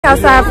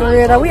outside for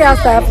real though. We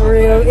outside for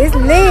real. It's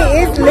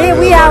lit. It's lit.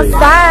 We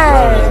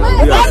outside.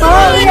 We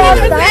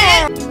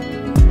outside.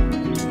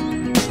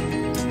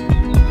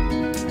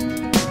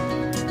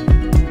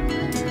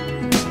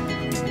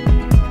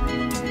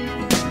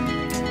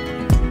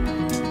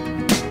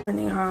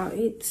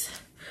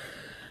 It's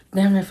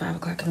damn near 5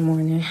 o'clock in the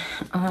morning.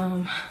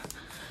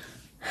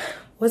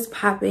 What's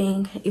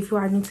popping? If you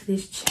are new to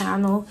this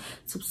channel,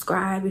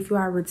 subscribe. If you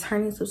are a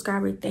returning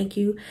subscriber, thank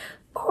you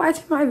for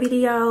watching my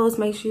videos.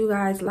 Make sure you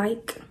guys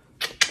like,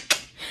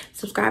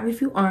 subscribe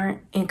if you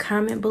aren't, and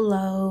comment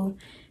below.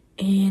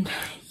 And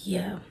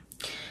yeah,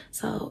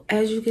 so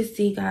as you can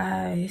see,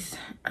 guys,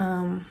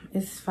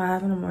 it's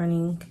 5 in the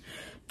morning,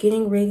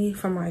 getting ready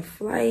for my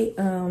flight.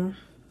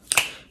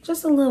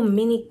 Just a little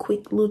mini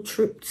quick little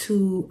trip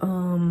to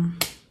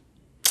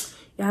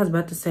I was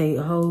about to say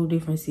a whole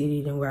different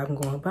city than where I'm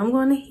going, but I'm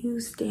going to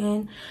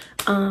Houston.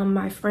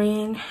 My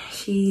friend,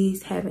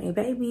 she's having a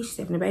baby. She's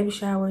having a baby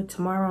shower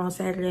tomorrow on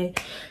Saturday,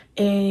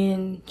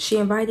 and she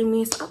invited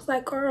me. So I was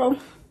like, girl,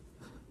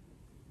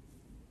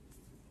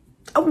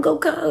 I'm gonna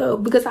go,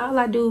 because all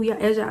I do,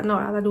 as y'all know,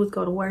 all I do is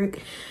go to work.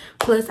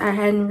 Plus, I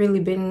hadn't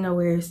really been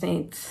nowhere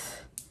since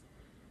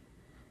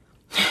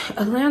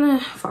Atlanta.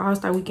 For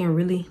All-Star Weekend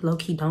really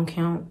low-key don't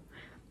count,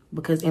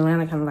 because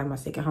Atlanta kind of like my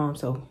second home,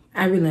 so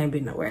I really ain't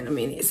been nowhere in a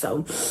minute.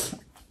 So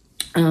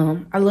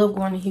I love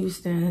going to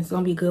Houston. It's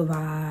gonna be good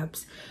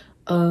vibes.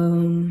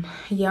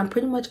 Yeah, I'm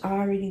pretty much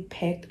already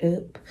packed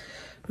up.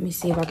 Let me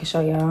see if I can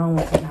show y'all. I don't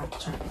want to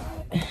not try,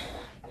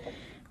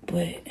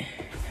 but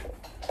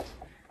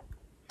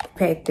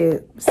packed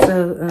up,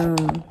 so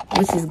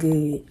which is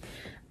good.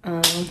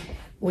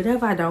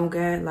 Whatever I don't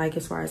got, like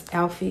as far as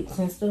outfits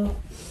and stuff,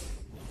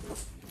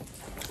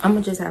 I'm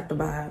gonna just have to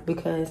buy it,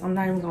 because I'm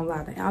not even gonna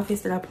lie, the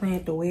outfits that I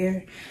planned to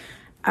wear,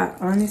 I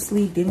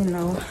honestly didn't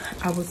know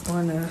I was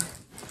gonna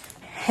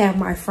have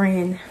my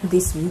friend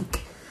this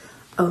week.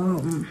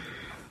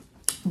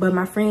 But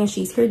my friend,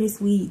 she's here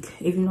this week.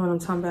 If you know what I'm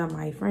talking about,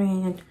 my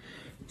friend,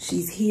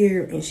 she's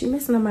here, and she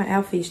messing up my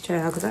outfits,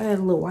 child, because I had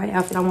a little white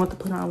outfit I want to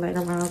put on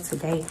later on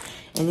today,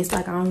 and it's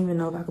like I don't even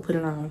know if I could put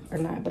it on or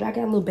not. But I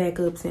got little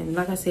backups, and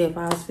like I said, if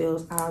ours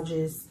fails, I'll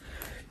just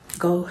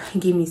go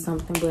give me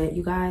something. But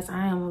you guys,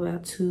 I am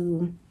about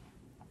to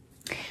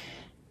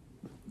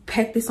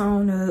pack this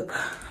on up,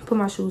 put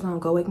my shoes on,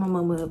 go wake my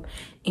mom up,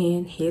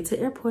 and head to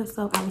the airport.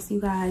 So I will see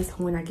you guys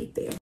when I get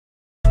there.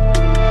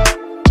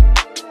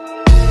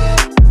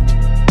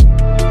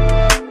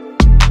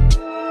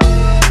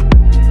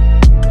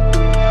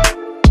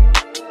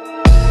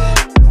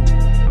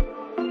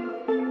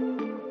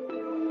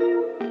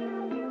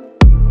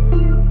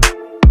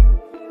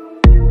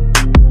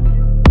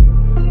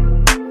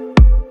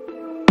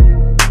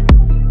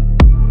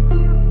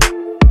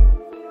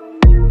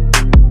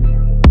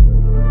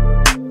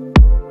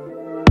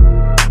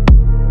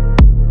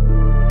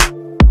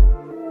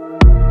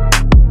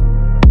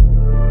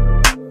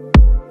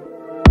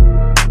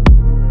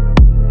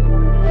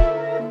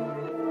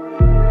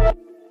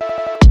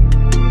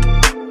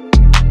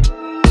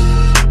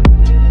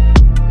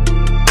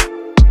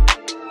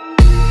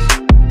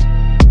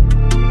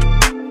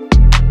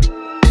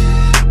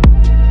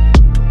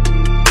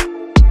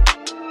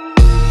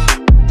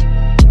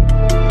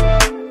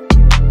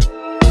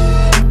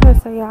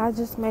 I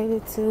just made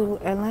it to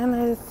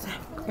Atlanta's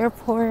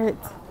airport.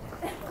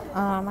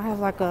 I have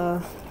like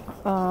a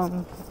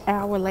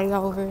hour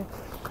layover,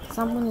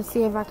 so I'm gonna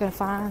see if I can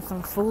find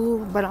some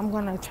food, but I'm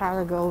gonna try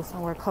to go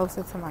somewhere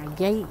closer to my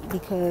gate,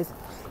 because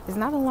it's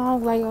not a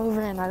long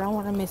layover and I don't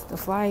want to miss the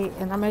flight.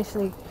 And I'm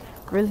actually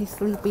really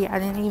sleepy. I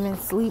didn't even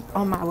sleep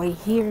on my way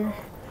here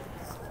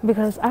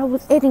because I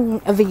was editing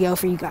a video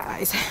for you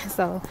guys.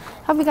 So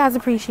hope you guys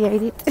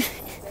appreciate it.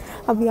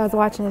 Hope you guys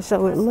watching the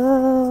show with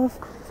love.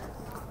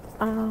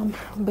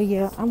 But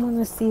yeah, I'm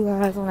gonna see you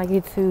guys when I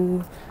get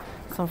to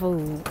some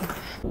food.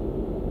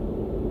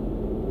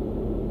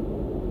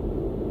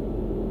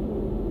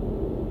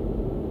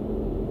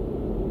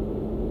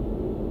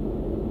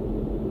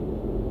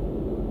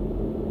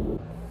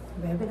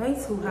 Baby, they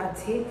too hot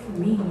tech for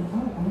me.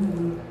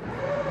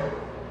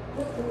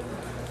 Okay.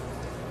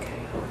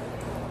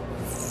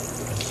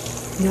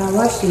 Y'all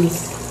watch these.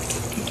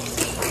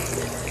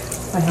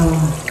 Like, I'm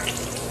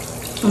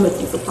gonna make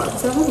these apart.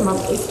 So look at my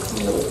face.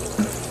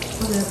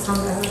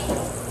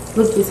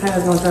 Look, this hair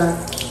is gonna dry.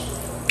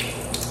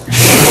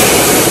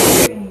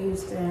 In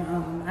Houston,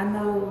 I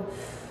know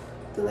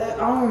I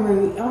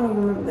don't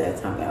remember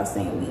that time y'all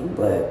seen me,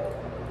 but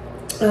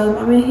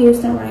I'm in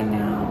Houston right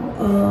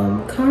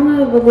now.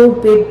 Kind of a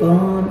little bit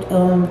bummed.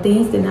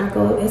 Things did not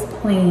go as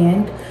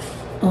planned.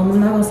 I'm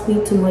not gonna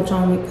speak too much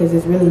on it because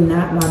it's really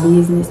not my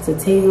business to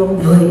tell,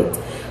 but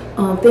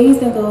things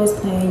didn't go as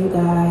planned, you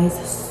guys.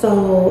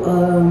 So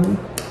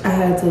I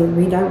had to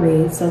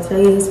redirect. So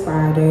today is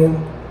Friday,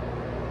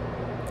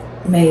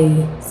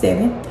 May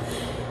 7th.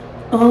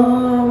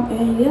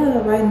 And yeah,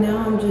 right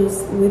now I'm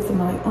just with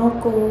my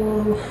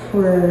uncle.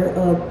 We're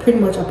pretty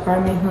much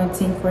apartment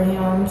hunting for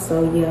him.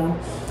 So yeah,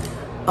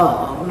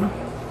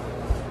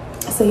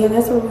 So yeah,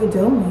 that's what we're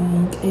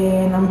doing,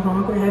 and I'm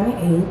hungry. I haven't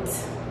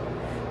ate.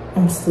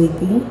 I'm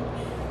sleepy,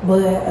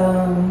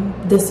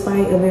 but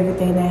despite of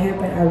everything that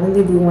happened, I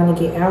really do want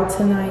to get out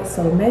tonight.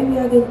 So maybe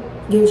I could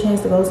get a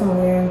chance to go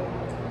somewhere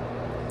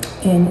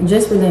and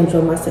just really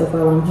enjoy myself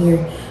while I'm here.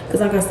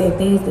 Because like I said,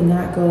 things did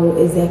not go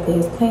exactly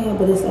as planned,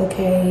 but it's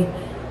okay.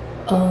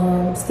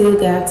 Still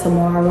got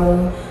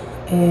tomorrow,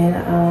 and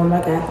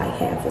I got like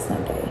half of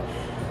Sunday.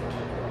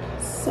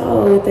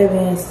 So with that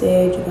being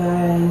said, you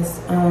guys,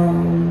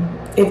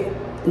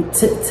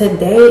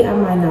 today I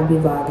might not be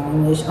vlogging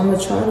much. I'm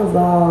gonna try to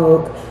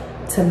vlog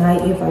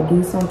tonight if I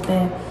do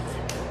something,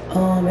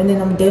 and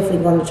then I'm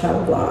definitely gonna try to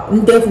vlog.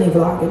 I'm definitely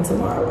vlogging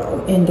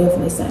tomorrow and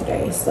definitely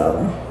Sunday. So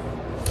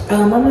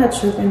I'm not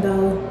tripping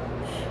though,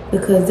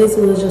 because this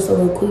was just a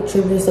little quick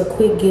trip, just a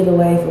quick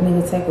getaway for me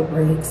to take a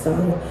break. So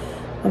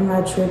I'm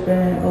not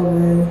tripping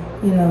over,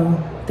 you know,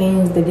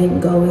 things that didn't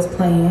go as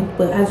planned.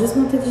 But I just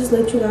wanted to just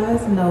let you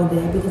guys know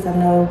that, because I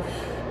know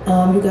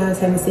you guys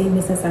haven't seen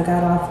me since I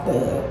got off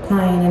the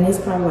plane, and it's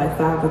probably like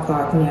 5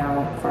 o'clock now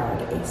on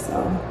Friday.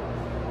 So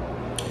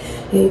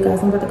yeah, you guys,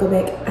 I'm about to go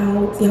back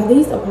out. Y'all,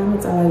 these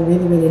apartments are like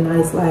really, really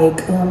nice.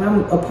 Like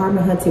I'm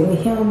apartment hunting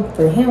with him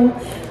for him,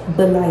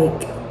 but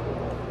like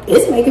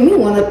it's making me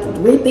want to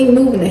rethink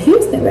moving to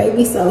Houston,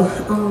 baby. So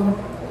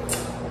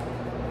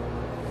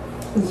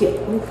yeah,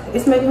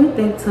 it's making me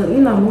think to,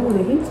 you know, move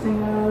to Houston,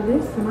 y'all.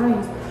 This is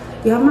nice.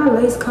 Y'all, my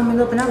lace coming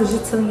up, and I was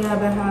just telling y'all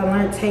about how I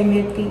learned Tay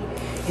Method,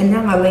 and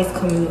now my lace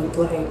coming up.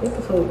 Like, what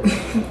the fuck?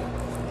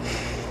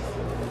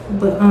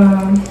 But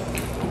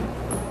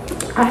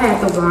I had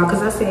to vlog,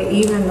 because I said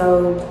even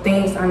though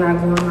things are not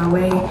going my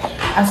way,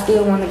 I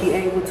still want to be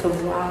able to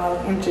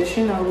vlog and just,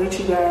 you know, let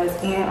you guys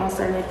in on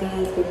certain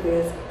things,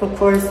 because of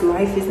course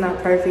life is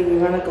not perfect. You're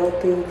gonna go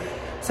through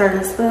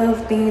certain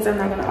stuff. Things are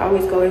not gonna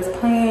always go as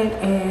planned,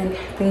 and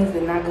things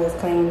did not go as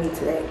planned with me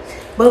today,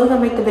 but we're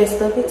gonna make the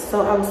best of it.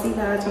 So I will see you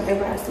guys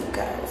whenever I see you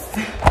guys.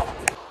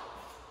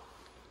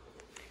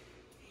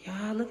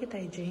 Y'all, look at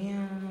that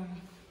jam.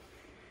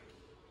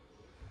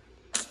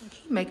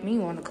 He make me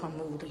want to come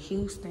move to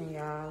Houston,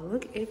 y'all.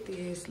 Look at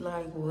this.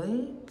 Like,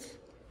 what?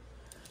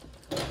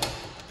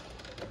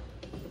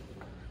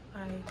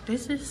 Like,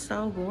 this is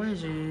so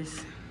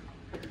gorgeous.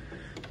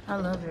 I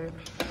love it.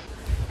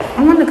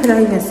 I wonder, could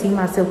I even see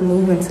myself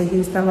moving to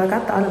Houston? Like, I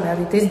thought about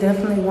it. This is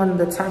definitely one of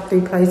the top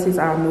 3 places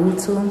I'll move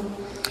to.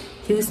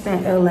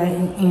 Houston, LA,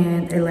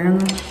 and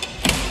Atlanta.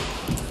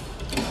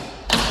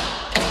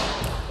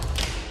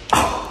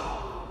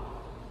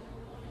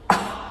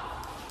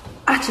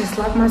 I just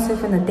locked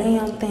myself in a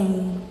damn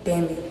thing.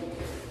 Damn it.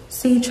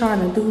 See, trying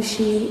to do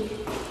shit.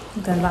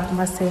 Then lock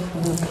myself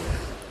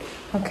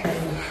in. Okay.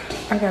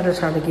 I gotta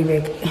try to get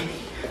back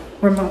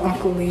where my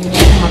uncle is. Oh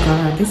my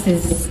God, this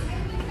is...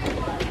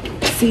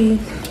 See?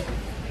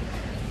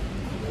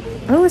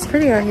 Oh, it's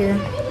pretty out here.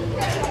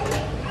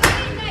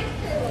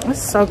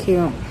 It's so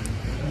cute.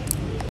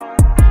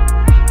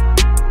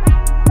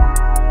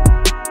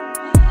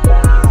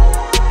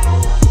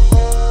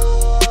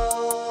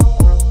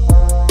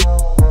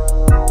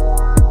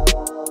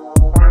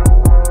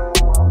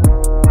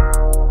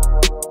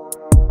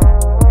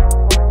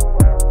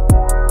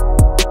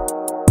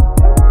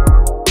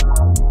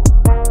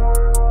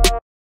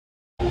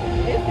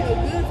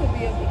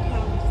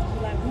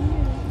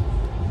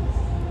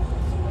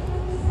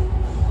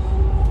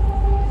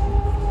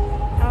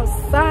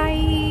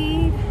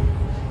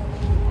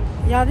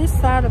 Y'all, this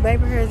side of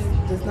baby hair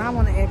does not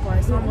want to act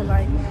right, so I'm gonna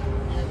like,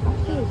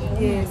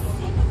 yes.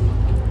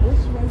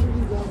 Which way do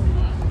we go?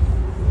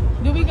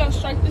 Do we go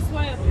straight this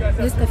way?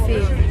 It's the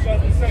fit.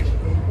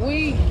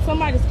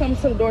 Somebody's coming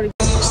to the door to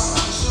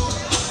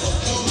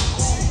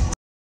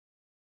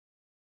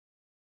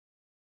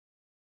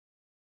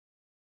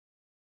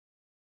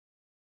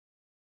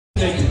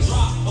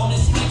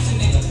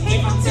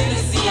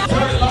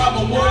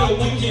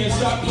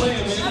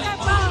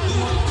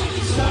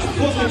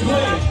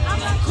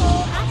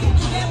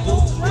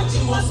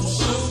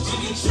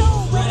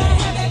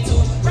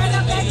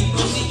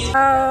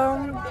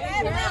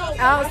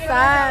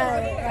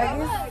Outside. Like,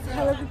 it's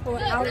hella people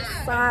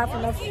outside for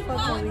no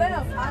fucking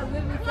reason.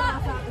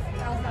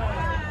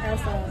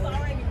 Outside.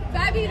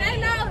 Baby, they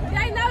know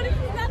this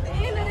is not the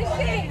end of the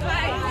shit.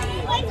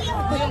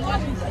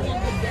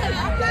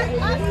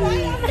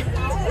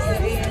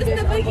 This is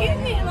the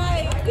beginning.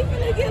 Like, we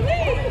finna get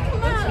lit.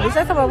 Come on. Bitch,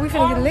 that's about we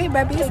finna get lit,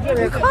 baby. It's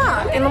 3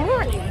 o'clock in the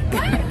morning.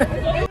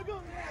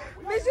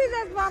 Bitch, she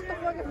just popped the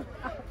fucking...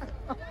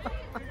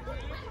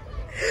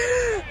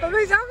 But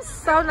bitch, I'm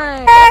so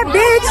nice. Hey,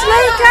 bitch,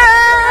 Lika!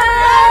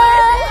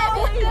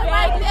 Oh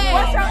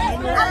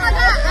my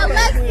God,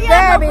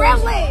 Alexia, the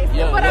realest.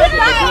 Yeah, but I'm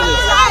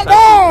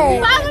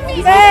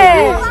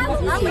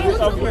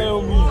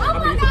follow me. Oh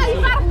my God,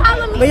 you gotta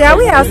follow me. But yeah,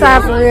 we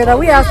outside for real though.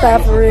 We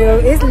outside for real.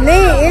 It's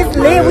lit. It's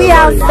lit. We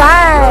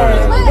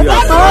outside. We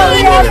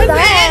outside.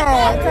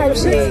 Type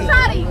shit.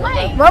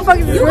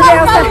 Motherfuckers is really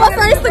outside. Follow us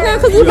on Instagram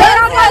because you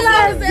better on my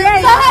lives. So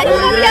how do you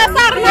want to be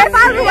outside and not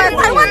follow us?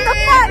 Like, what the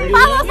fuck?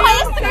 Follow us on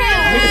Instagram.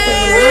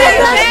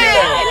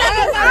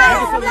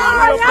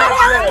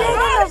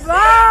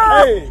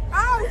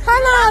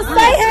 Hold on,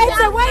 say hey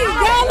to wait,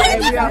 girl.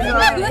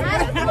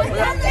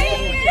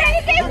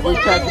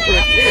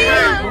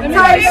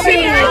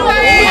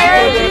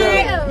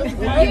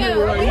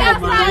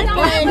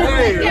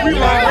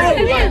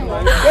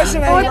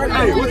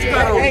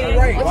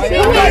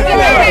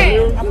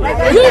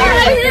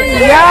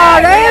 Y'all,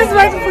 they is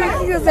making fun of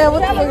niggas out. What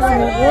the fuck is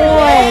going on,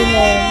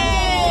 man?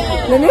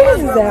 The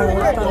niggas is out.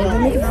 The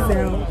niggas is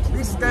out.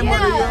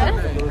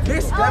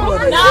 This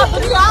grandmother. Nah,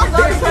 but you all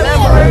love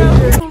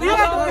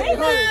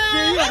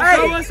Hey,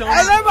 that's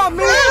my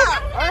man.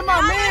 That's my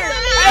man.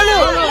 Hey,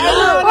 look.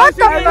 What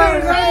the fuck?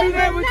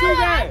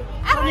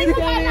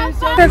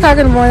 10 o'clock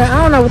in the morning. I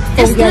don't know what the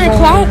fuck we got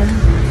going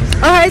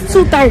on. It's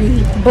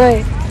 2:30,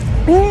 but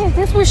man,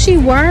 that's where she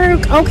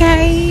work.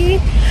 Okay.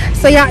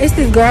 So y'all, it's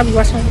this girl I be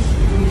watching.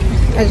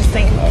 I just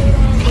think.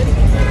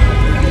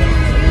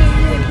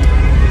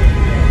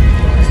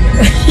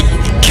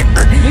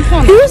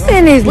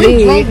 Houston is we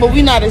lit. drunk, but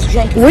we not as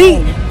drunk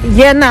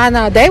as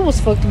nah, they was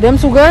fucked up. Them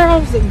two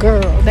girls, they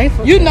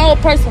fucked you up. know a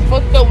person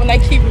fucked up when they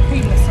keep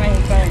repeating the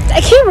same thing.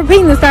 They keep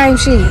repeating the same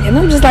shit, and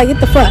I'm just like, get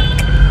the fuck.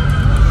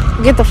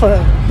 Get the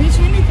fuck. Bitch,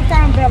 we need to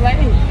find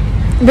ballet.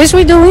 Bitch,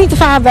 we need to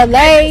find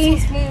ballet.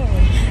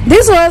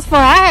 This was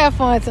fun. I had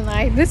fun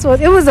tonight.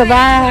 It was a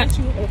vibe.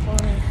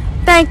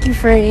 Thank you,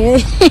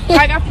 friend.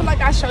 Like, I feel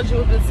like I showed you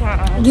a good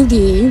time. You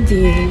did.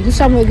 You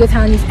showed me a good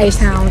time in these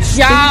H-Town.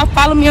 Y'all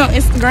follow me on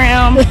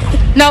Instagram.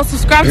 No,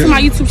 subscribe to my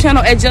YouTube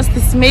channel at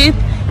Justice Smith,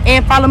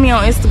 and follow me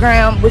on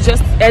Instagram with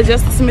at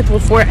Justice Smith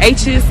with 4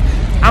 H's.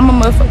 I'm a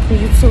motherfucking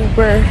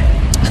YouTuber,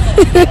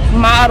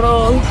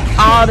 model,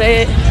 all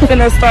that.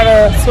 Finna start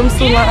a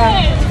swimsuit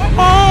line.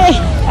 Hey.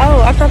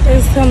 Oh, I thought they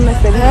was telling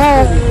us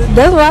that.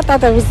 That's what I thought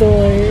they was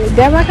doing.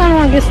 Damn, I kind of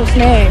want to get some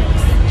snacks.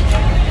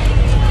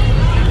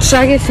 Should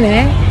I get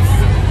snacks?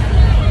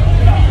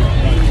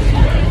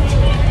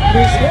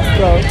 Bitch, let's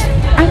go.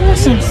 I want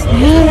some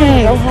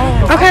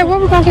snacks. Okay, where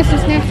we gonna get some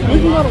snacks? We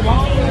can go to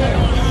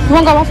Walmart. You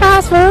wanna go to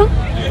fast food?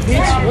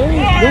 Bitch, where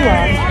do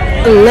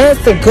I?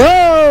 Let's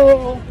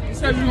go. You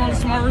said you want a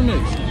smart remix.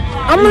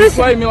 I'm gonna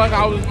listen. Play me like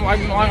I'm just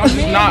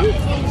not.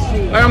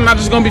 Like I'm not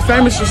just gonna be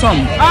famous or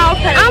something. Oh,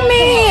 okay. I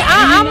mean,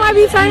 I might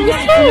be famous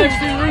too.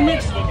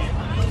 Remix.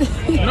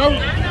 No.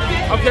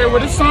 Okay, well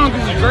this song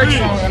is a Drake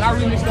song, and I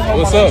remixed the whole.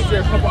 What's up?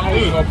 A couple hours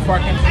ago before I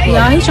came.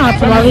 Yeah, he trying to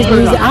promote his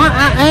music.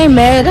 I ain't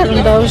mad at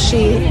him though.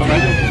 Shit,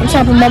 I'm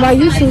trying to promote my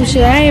YouTube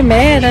shit. I ain't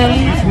mad at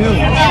him.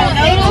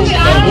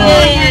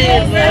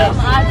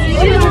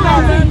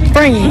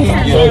 Friend.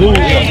 You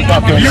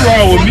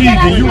roll with me,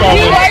 then you roll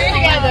with me.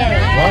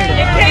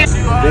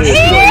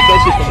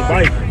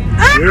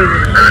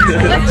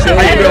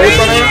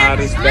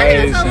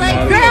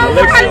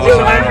 How you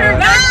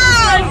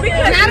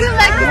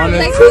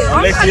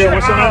Alexia,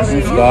 what's your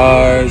name?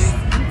 Stars.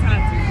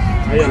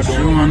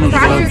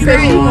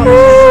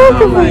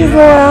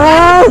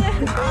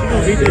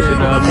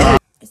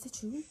 Is it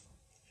you?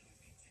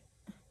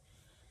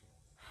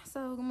 So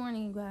good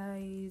morning, you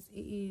guys. It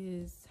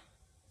is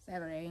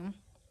Saturday.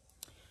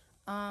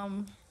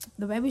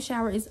 The baby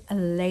shower is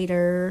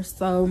later,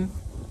 so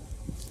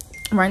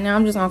right now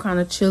I'm just gonna kind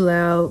of chill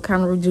out,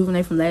 kind of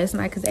rejuvenate from last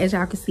night, because as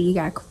y'all can see, it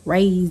got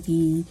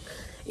crazy.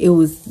 It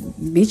was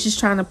bitches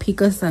trying to pick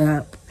us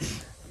up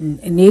and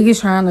niggas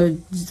trying to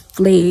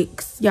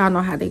flex. Y'all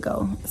know how they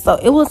go. So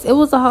it was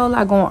a whole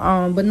lot going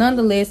on, but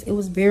nonetheless it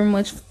was very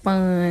much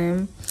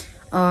fun.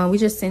 We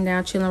just sitting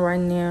down chilling right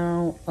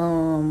now.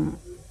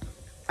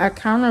 I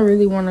kind of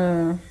really want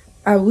to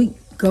we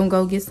gonna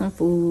go get some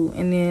food,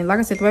 and then like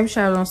I said, the baby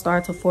shower don't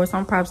start till 4, so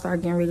I'm probably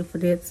start getting ready for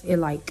that at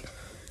like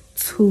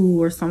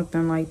 2 or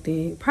something like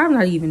that. Probably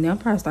not even then. I'll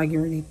probably start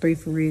getting ready at 3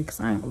 for real, because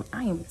I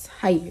am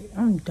tired.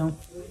 I'm done.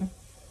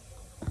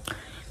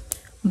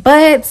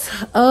 But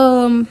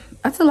I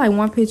took like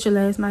one picture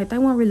last night. They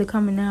weren't really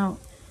coming out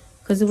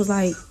because it was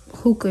like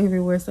hookah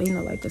everywhere, so you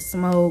know, like the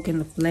smoke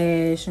and the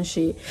flash and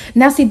shit.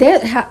 Now see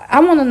that I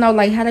want to know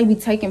like how they be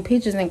taking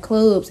pictures in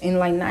clubs and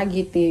like not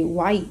get the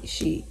white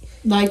shit,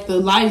 Like the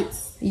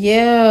lights.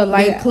 yeah,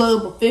 like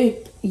club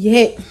effect.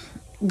 yeah,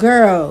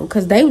 girl,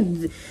 because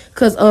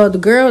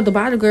the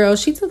body girl,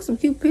 she took some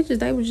cute pictures.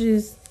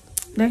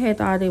 They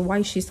had all that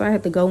white shit, so I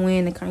had to go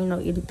in and kind of, you know,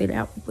 edit it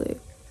out. But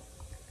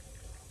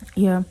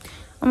yeah,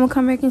 I'm gonna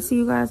come back and see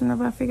you guys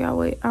whenever I figure out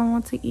what I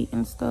want to eat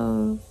and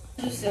stuff.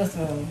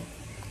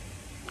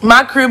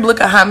 My crib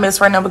look a hot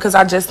mess right now because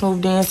I just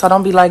moved in, so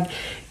don't be like,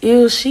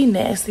 ew, she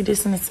nasty,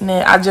 this and this and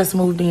that. I just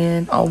moved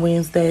in on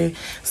Wednesday,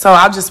 so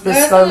I've just been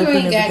slowly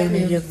putting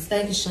everything together.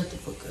 They can shut the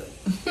fuck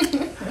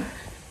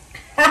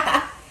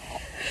up.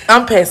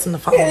 I'm passing the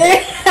phone.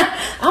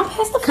 I'm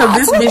past the Cause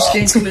this bitch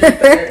didn't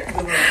clear.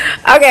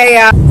 Okay,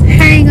 y'all.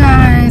 Hey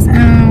guys,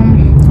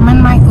 I'm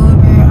in my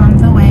Uber on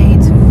the way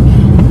to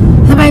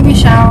the baby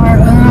shower.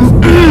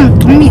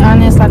 Let me be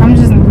honest, like I'm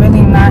just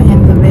really not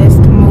in the best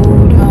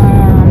mood.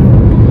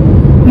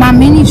 My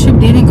mini trip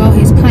didn't go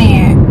as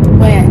planned,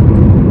 but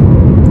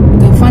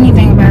the funny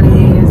thing about it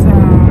is,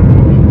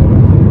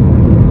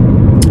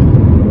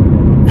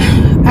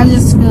 I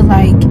just feel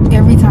like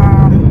every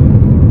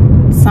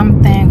time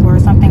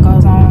something goes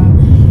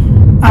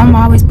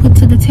I'm always put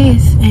to the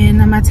test, and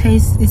my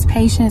test is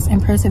patience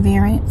and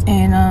perseverance.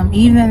 And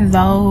even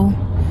though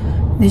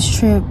this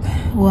trip,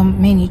 well,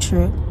 mini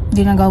trip,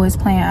 didn't go as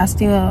planned, I'm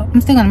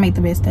still gonna make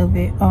the best of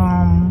it.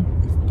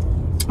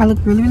 I look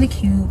really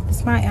cute.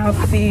 It's my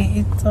outfit.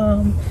 It's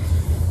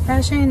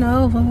Fashion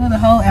Nova. The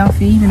whole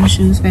outfit, even the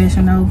shoes,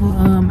 Fashion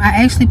Nova. I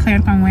actually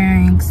planned on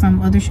wearing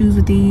some other shoes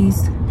with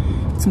these,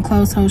 some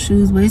closed-toe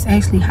shoes, but it's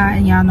actually hot,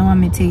 and y'all know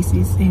I'm in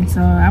Texas, and so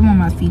I want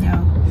my feet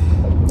out.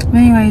 But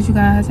anyways, you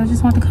guys, I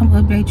just want to come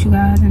update you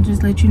guys and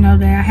just let you know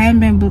that I hadn't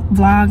been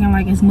vlogging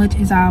like as much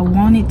as I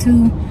wanted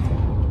to.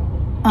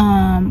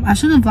 I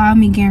should have vlogged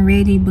me getting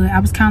ready, but I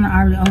was kind of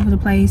already over the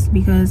place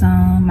because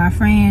my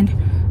friend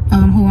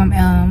who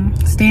I'm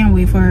staying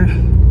with for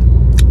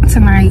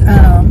tonight,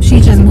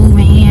 she's just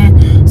moving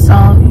in, so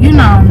you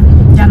know,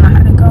 y'all know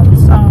how to go.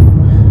 So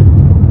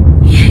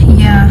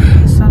yeah,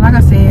 so like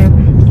I said,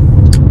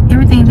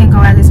 everything didn't go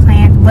out as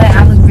planned, but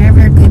I look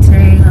very good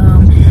today.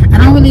 I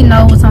don't really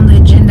know what's on the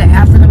agenda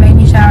after the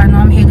baby shower. I know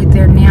I'm headed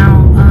there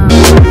now.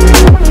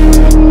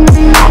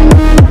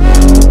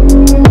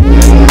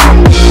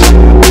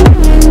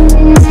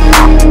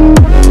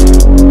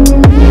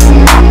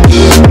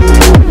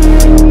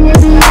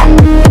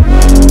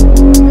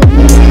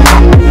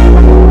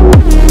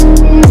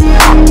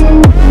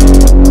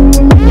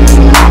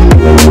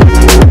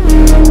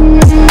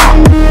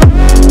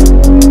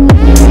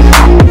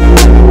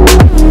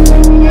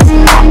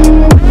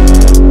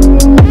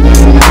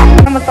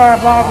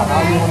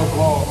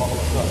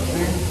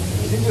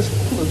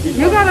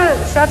 You gotta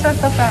shout your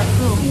stuff out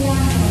too.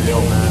 Yo,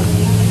 man.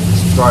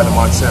 Subscribe to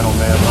my channel,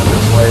 man. On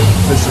this way,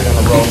 officially on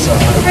the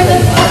roadside.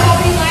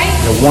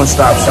 Your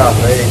one-stop shop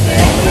for everything,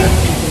 man.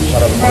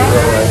 Shout out to my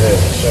girl right here.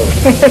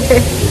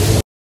 Show.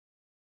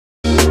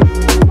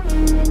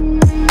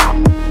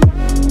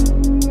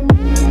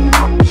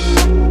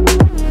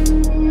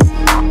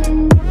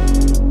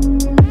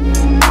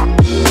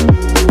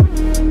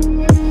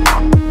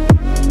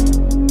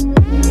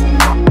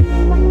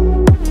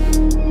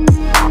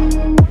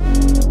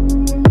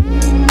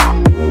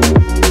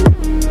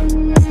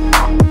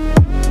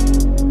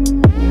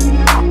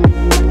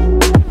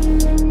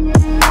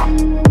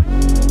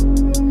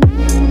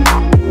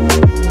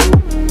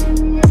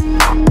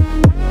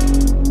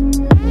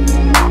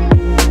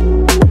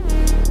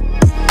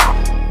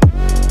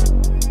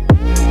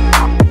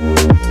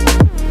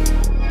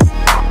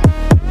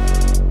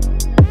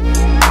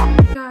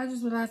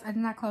 I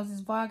did not close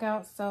this vlog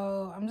out,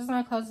 so I'm just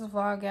gonna close this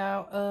vlog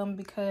out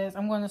because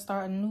I'm going to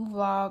start a new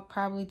vlog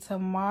probably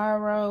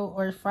tomorrow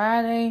or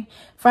Friday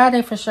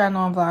for sure. I know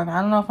I'm vlogging.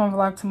 I don't know if I'm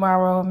vlog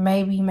tomorrow,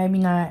 maybe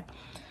not,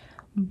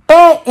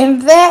 but in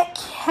that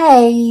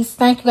case,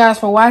 thank you guys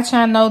for watching.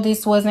 I know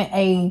this wasn't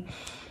a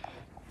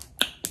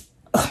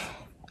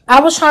I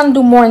was trying to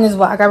do more in this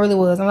vlog. I really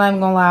was, I'm not even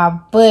gonna lie,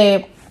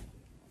 but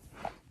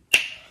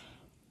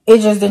it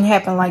just didn't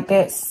happen like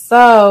that.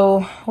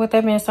 So with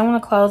that being said, I'm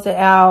gonna close it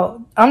out.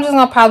 I'm just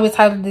gonna probably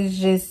title this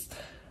just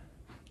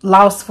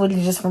lost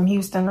footage from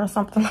Houston or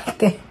something like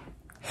that.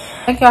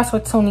 Thank you guys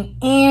for tuning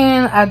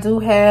in. I do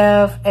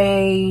have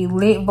a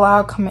lit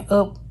vlog coming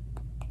up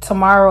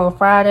tomorrow or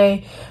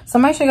Friday, so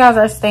make sure you guys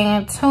are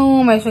staying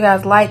tuned. Make sure you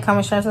guys like,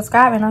 comment, share,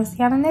 subscribe, and I'll see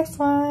you on the next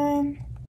one.